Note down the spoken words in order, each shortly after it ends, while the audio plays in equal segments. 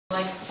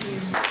Like to.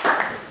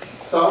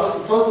 So I was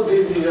supposed to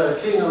be the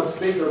keynote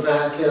speaker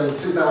back in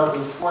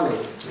 2020,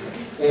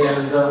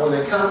 and when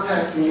they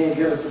contacted me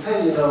again and says,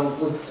 "Hey, we'd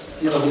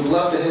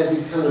love to have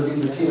you come to be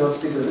the keynote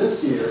speaker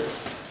this year,"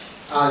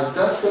 I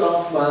dusted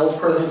off my old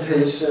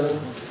presentation.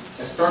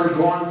 I started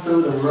going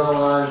through it and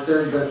realized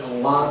there had been a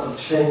lot of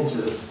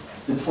changes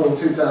between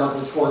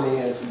 2020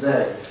 and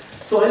today.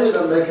 So I ended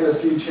up making a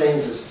few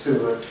changes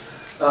to it.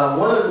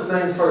 One of the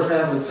things, for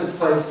example, that took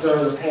place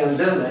during the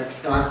pandemic,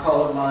 and I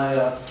call it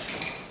my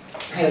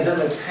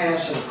pandemic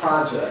passion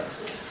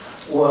projects,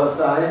 was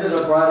I ended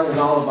up writing an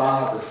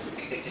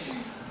autobiography.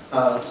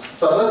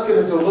 But let's get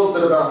into a little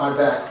bit about my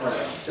background.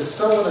 It's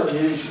somewhat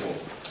unusual.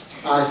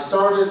 I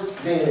started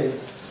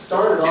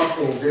off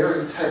being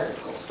very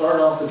technical.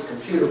 Started off as a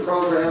computer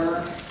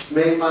programmer,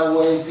 made my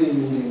way to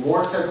even be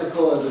more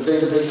technical as a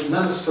database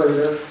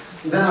administrator.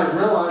 Then I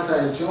realized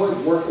I enjoyed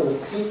working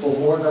with people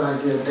more than I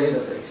did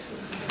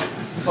databases.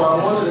 So I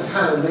wanted to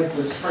kind of make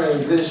this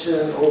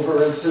transition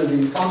over into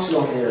the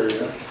functional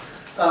areas.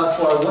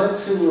 So I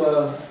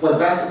went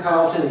back to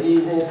college in the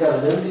evenings, got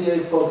an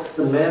MBA focused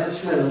in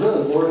management and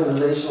really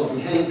organizational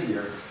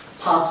behavior.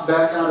 Popped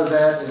back out of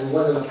that and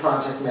went into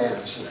project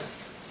management.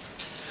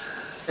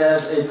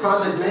 As a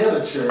project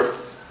manager,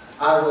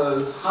 I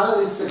was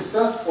highly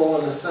successful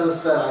in the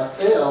sense that I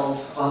failed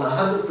on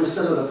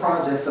 100% of the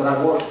projects that I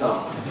worked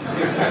on,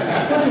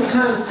 which was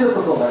kind of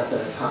typical at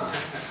that time.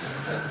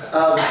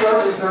 The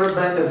Federal Reserve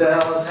Bank of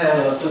Dallas had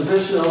a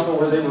position open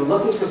where they were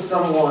looking for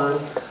someone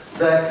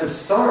that could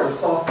start a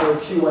software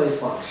QA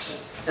function,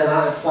 and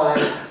I applied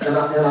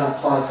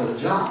for the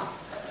job.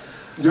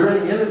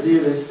 During the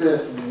interview, they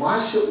said, "Why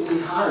shouldn't we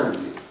hire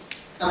you?"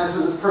 And I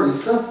said, "It's pretty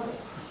simple."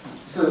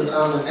 He says,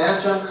 "I'm an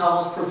adjunct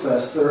college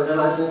professor,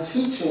 and I've been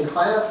teaching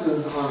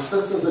classes on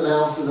systems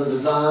analysis and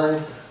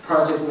design,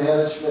 project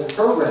management,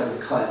 programming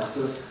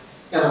classes,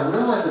 and I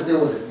realized that there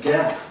was a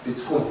gap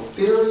between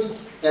theory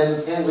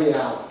and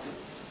reality."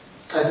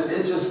 I said,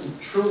 "It just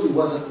truly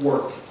wasn't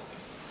working."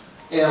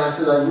 And I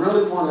said, "I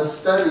really want to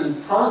study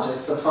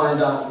projects to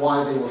find out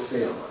why they were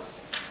failing."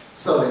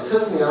 So they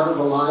took me out of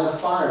the line of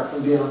fire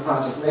from being a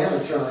project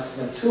manager, and I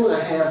spent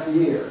 2.5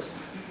 years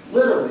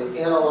literally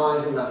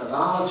analyzing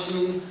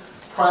methodology,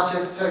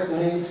 project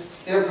techniques,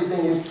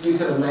 everything you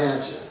could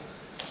imagine.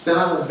 Then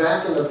I went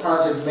back into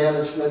project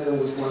management and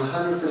was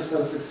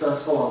 100%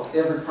 successful on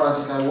every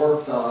project I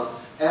worked on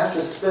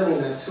after spending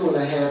that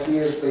 2.5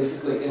 years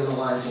basically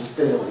analyzing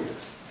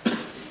failures.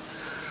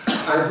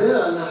 I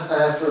then,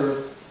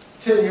 after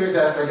 10 years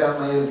after I got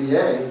my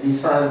MBA,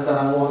 decided that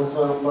I wanted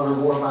to learn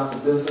more about the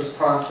business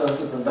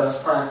processes and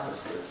best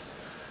practices.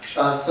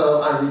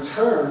 So I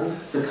returned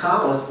to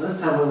college, and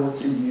this time I went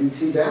to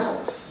UT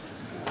Dallas,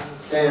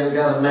 and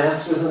got a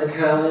master's in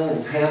accounting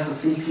and passed the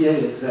CPA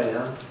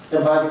exam.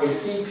 And by the way,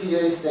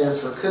 CPA stands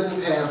for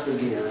couldn't pass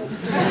again,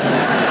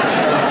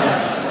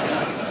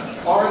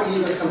 or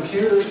either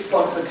computers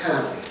plus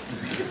accounting.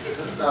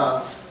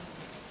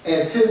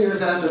 And 10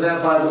 years after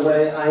that, by the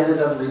way, I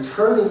ended up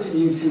returning to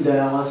UT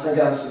Dallas and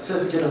got a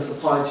certificate in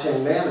supply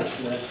chain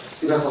management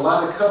because a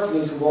lot of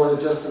companies were going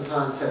to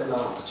just-in-time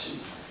technology.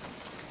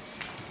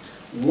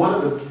 One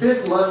of the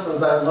big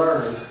lessons I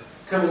learned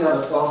coming out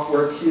of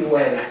software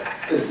QA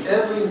is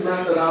every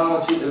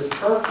methodology is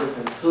perfect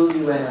until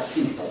you add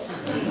people.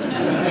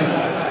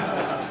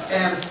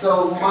 And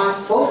so my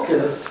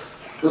focus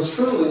was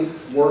truly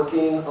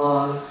working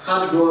on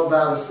how to go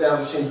about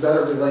establishing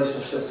better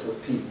relationships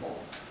with people.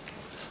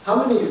 How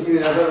many of you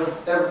have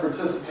ever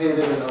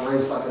participated in a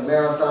race like a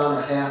marathon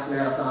or half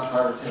marathon,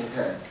 5 or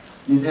 10K?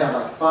 You've had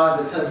like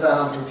 5,000 to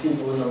 10,000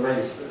 people in the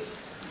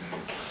races.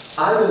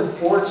 I've been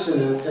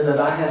fortunate in that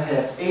I have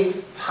had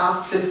 8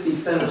 top 50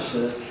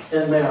 finishes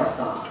in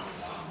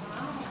marathons.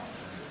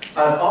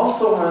 I've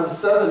also run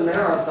 7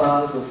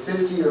 marathons with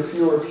 50 or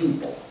fewer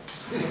people.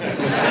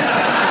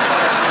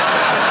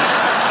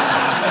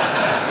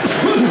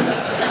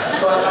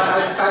 But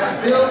I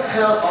still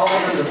count all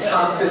of them as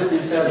top 50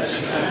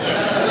 finishes.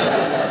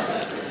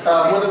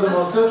 One of the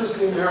most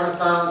interesting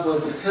marathons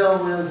was the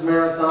Tailwinds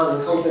Marathon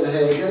in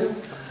Copenhagen,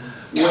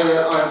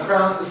 where I'm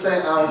proud to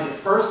say I was the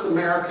first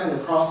American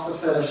to cross the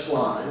finish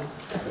line,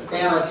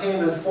 and I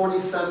came in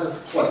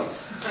 47th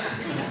place.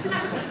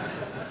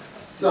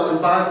 So,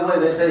 and by the way,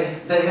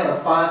 they had a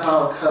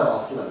 5-hour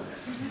cutoff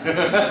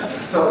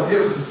limit. So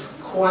it was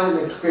quite an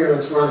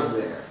experience running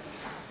there.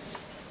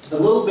 A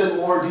little bit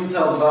more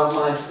details about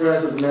my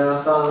experience as a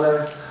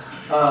marathoner.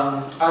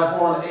 I've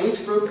won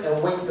age group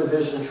and weight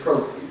division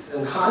trophies.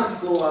 In high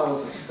school, I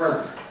was a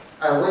sprinter.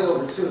 I weigh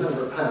over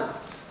 200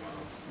 pounds.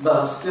 But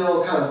I'm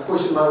still kind of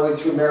pushing my way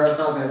through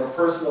marathons. I have a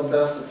personal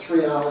best of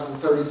 3 hours and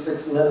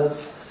 36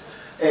 minutes,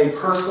 a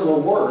personal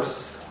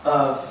worst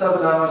of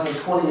 7 hours and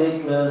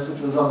 28 minutes,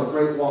 which was on the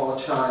Great Wall of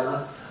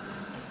China.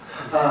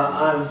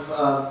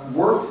 I've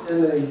worked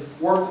in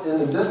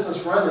the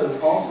distance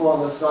running, also on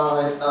the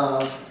side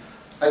of,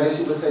 I guess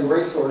you would say,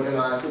 race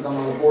organizers. I'm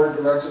on the board of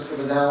directors for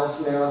the Dallas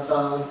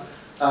Marathon.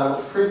 I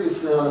was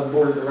previously on the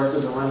board of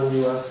directors of Running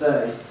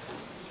USA.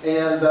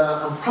 And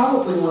I'm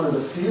probably one of the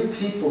few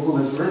people who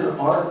has written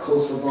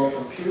articles for both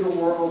Computer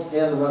World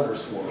and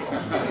Runner's World.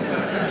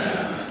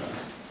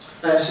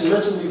 As she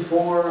mentioned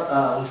before,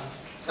 I've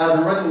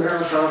been running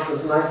marathons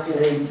since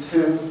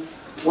 1982.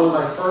 One of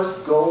my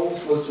first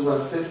goals was to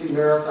run 50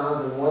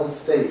 marathons in one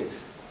state.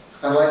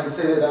 I'd like to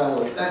say that I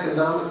was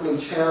economically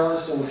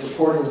challenged and was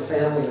supporting a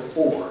family of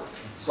 4.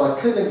 So I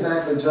couldn't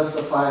exactly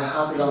justify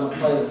hopping on a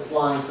plane and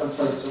flying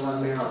someplace to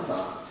run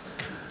marathons.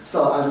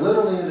 So I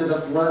literally ended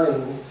up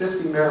running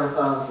 50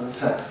 marathons in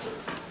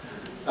Texas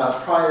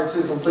prior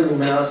to completing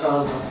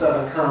marathons on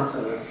 7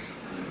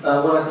 continents.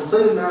 When I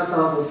completed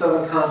marathons on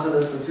 7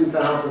 continents in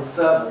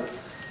 2007,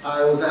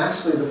 I was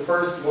actually the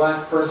first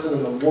black person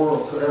in the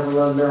world to ever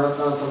run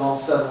marathons on all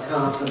 7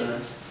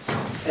 continents.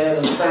 And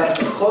in fact,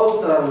 the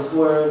clothes that I was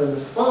wearing in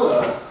this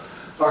photo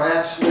are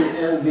actually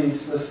in the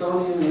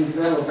Smithsonian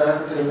Museum of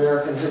African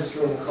American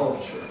History and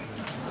Culture.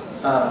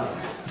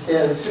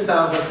 In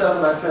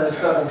 2007, I finished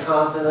 7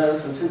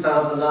 continents. In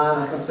 2009,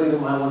 I completed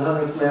my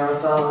 100th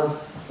marathon.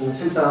 In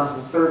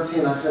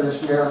 2013, I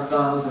finished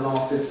marathons in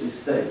all 50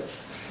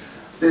 states.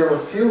 There were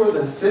fewer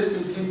than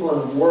 50 people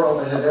in the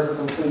world that had ever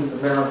completed the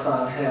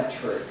marathon hat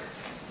trick.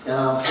 And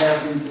I was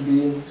happy to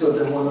have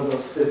been one of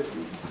those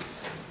 50.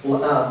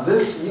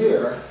 This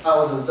year, I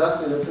was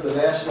inducted into the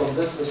National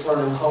Distance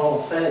Running Hall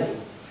of Fame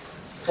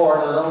for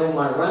not only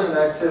my running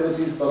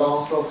activities, but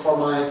also for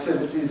my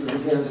activities of,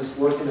 again, just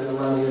working in the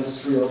running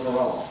industry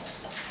overall.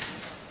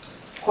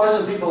 The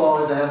question people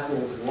always ask me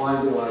is,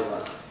 why do I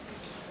run?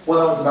 When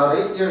I was about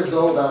 8 years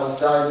old, I was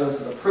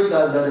diagnosed with a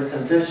pre-diabetic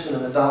condition,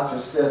 and the doctor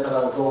said that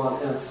I would go on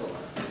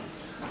insulin.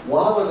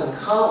 While I was in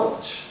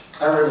college,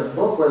 I read a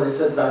book where they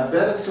said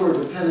diabetics who are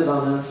dependent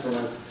on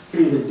insulin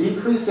could either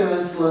decrease their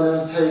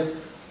insulin intake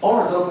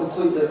or go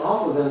completely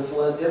off of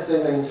insulin if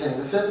they maintain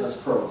the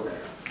fitness program.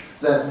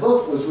 That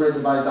book was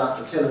written by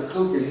Dr. Kenneth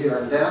Cooper here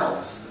in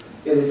Dallas.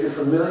 And if you're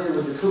familiar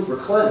with the Cooper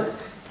Clinic,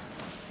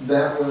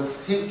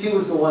 he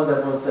was the one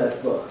that wrote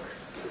that book.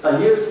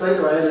 Years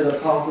later, I ended up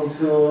talking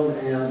to him,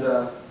 and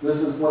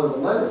this is one of the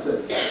letters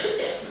that he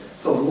sent.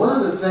 So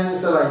one of the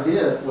things that I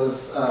did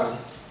was,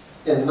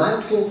 in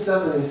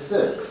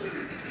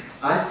 1976,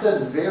 I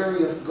set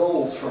various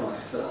goals for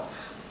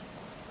myself.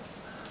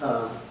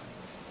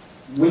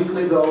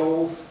 Weekly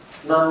goals,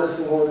 not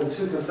missing more than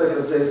 2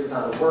 consecutive days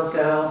without a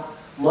workout.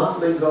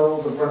 Monthly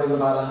goals of running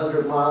about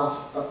 100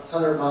 miles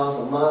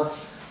a month.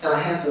 And I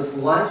had this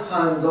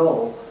lifetime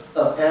goal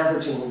of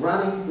averaging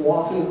running,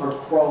 walking, or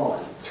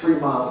crawling 3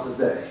 miles a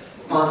day,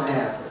 on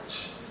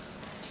average.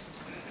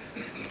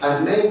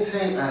 I've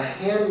maintained a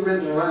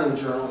handwritten running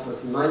journal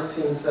since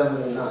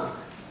 1979.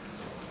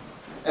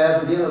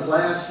 As of the end of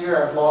last year,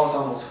 I've logged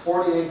almost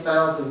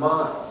 48,000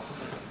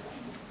 miles.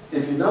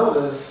 If you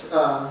notice,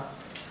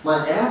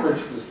 my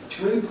average was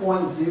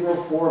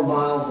 3.04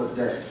 miles a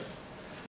day.